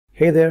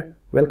Hey there,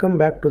 welcome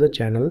back to the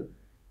channel.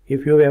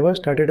 If you've ever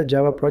started a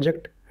Java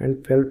project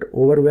and felt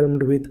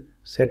overwhelmed with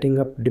setting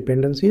up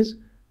dependencies,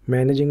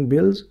 managing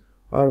builds,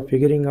 or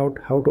figuring out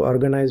how to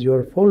organize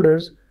your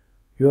folders,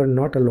 you are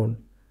not alone.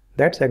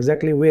 That's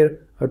exactly where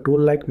a tool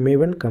like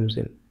Maven comes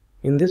in.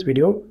 In this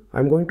video,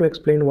 I'm going to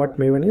explain what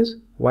Maven is,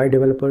 why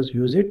developers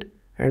use it,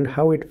 and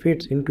how it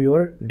fits into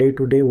your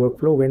day-to-day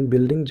workflow when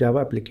building Java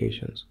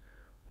applications.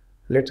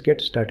 Let's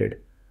get started.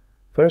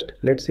 First,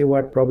 let's see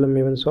what problem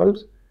Maven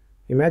solves.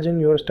 Imagine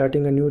you are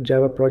starting a new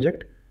Java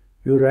project.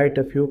 You write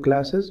a few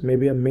classes,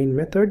 maybe a main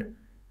method,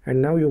 and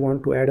now you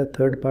want to add a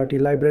third-party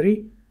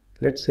library.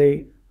 Let's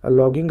say a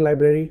logging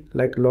library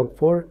like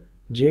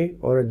log4j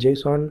or a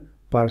JSON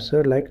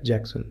parser like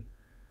Jackson.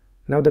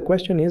 Now the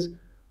question is,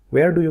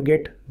 where do you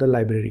get the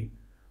library?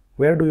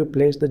 Where do you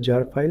place the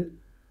jar file?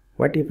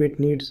 What if it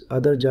needs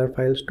other jar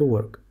files to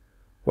work?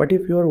 What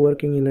if you are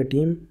working in a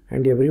team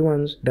and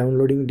everyone's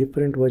downloading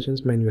different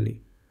versions manually?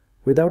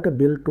 Without a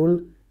build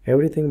tool,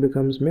 everything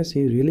becomes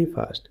messy really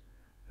fast.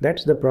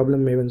 That's the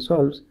problem Maven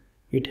solves.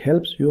 It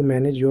helps you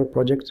manage your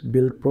project's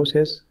build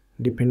process,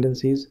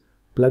 dependencies,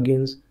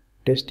 plugins,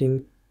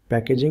 testing,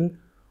 packaging,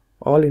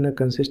 all in a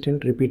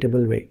consistent,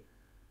 repeatable way.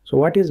 So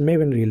what is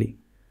Maven really?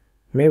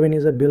 Maven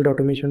is a build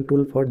automation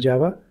tool for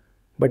Java,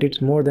 but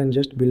it's more than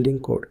just building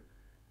code.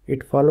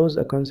 It follows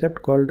a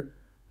concept called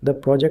the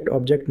Project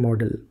Object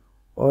Model,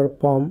 or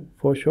POM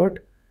for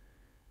short.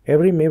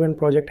 Every Maven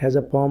project has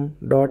a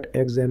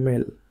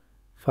pom.xml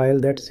file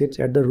that sits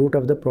at the root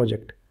of the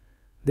project.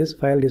 This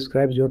file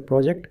describes your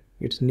project,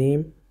 its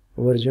name,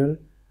 version,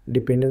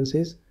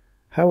 dependencies,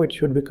 how it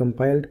should be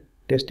compiled,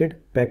 tested,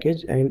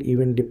 packaged, and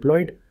even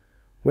deployed.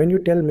 When you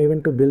tell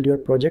Maven to build your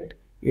project,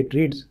 it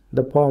reads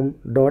the pom.xml,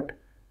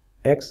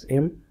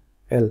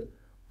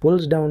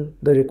 pulls down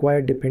the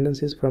required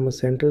dependencies from a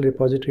central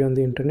repository on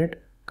the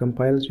internet,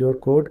 compiles your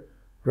code,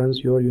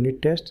 runs your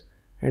unit tests,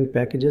 and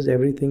packages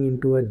everything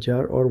into a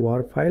jar or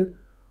war file,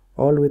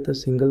 all with a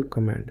single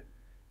command.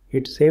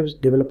 It saves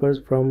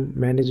developers from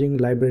managing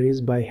libraries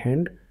by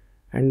hand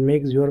and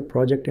makes your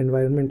project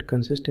environment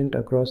consistent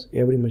across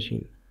every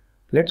machine.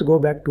 Let's go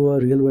back to a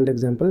real-world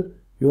example.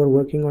 You are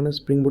working on a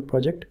Spring Boot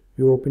project.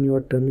 You open your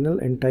terminal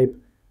and type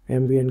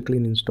mv and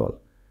clean install.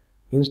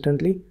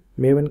 Instantly,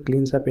 Maven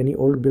cleans up any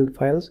old build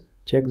files,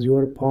 checks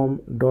your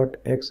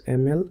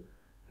pom.xml,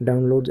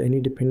 downloads any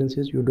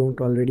dependencies you don't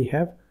already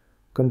have,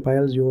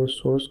 compiles your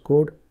source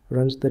code,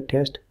 runs the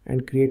test,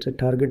 and creates a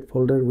target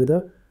folder with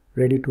a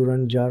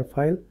ready-to-run jar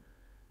file.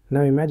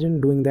 Now imagine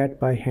doing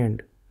that by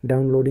hand,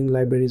 downloading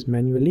libraries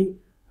manually,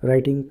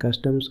 writing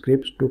custom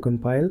scripts to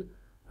compile,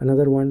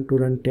 another one to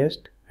run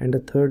test, and a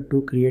third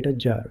to create a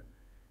jar.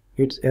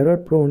 It's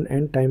error-prone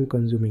and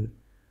time-consuming.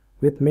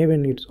 With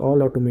Maven, it's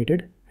all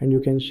automated, and you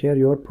can share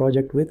your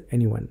project with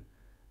anyone.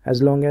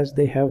 As long as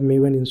they have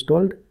Maven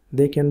installed,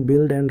 they can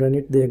build and run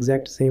it the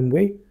exact same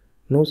way,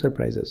 no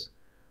surprises.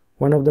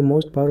 One of the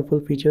most powerful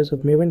features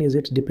of Maven is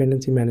its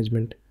dependency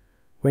management.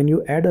 When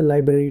you add a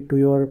library to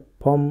your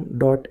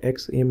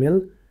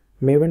pom.xml,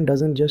 Maven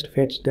doesn't just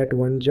fetch that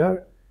one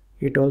jar,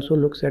 it also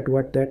looks at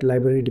what that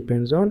library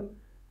depends on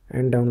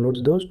and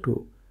downloads those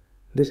too.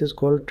 This is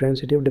called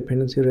transitive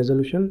dependency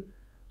resolution.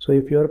 So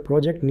if your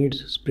project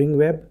needs Spring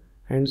Web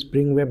and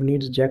Spring Web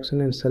needs Jackson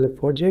and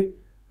Log4j,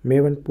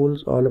 Maven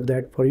pulls all of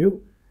that for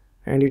you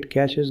and it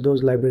caches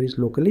those libraries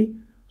locally,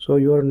 so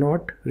you are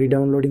not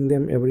re-downloading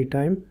them every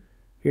time.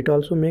 It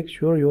also makes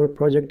sure your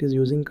project is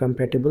using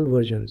compatible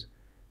versions.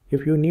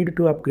 If you need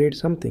to upgrade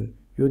something,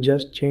 you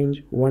just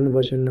change one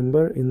version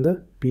number in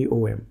the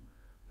POM.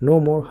 No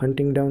more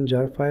hunting down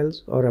jar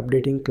files or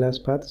updating class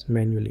paths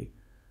manually.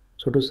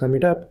 So to sum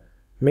it up,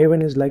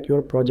 Maven is like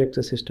your project's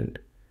assistant.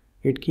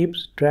 It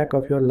keeps track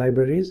of your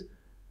libraries,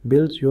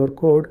 builds your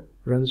code,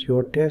 runs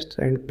your tests,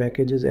 and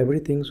packages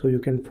everything so you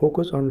can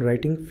focus on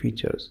writing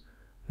features,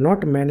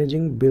 not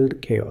managing build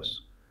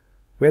chaos.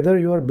 Whether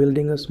you are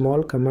building a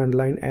small command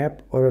line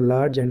app or a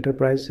large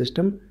enterprise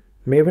system,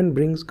 Maven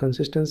brings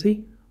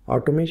consistency,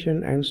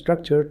 automation, and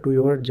structure to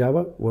your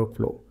Java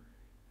workflow.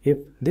 If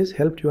this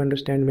helped you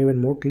understand Maven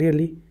more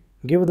clearly,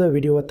 give the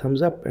video a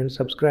thumbs up and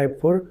subscribe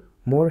for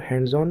more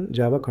hands-on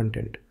Java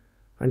content.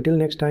 Until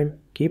next time,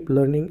 keep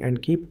learning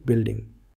and keep building.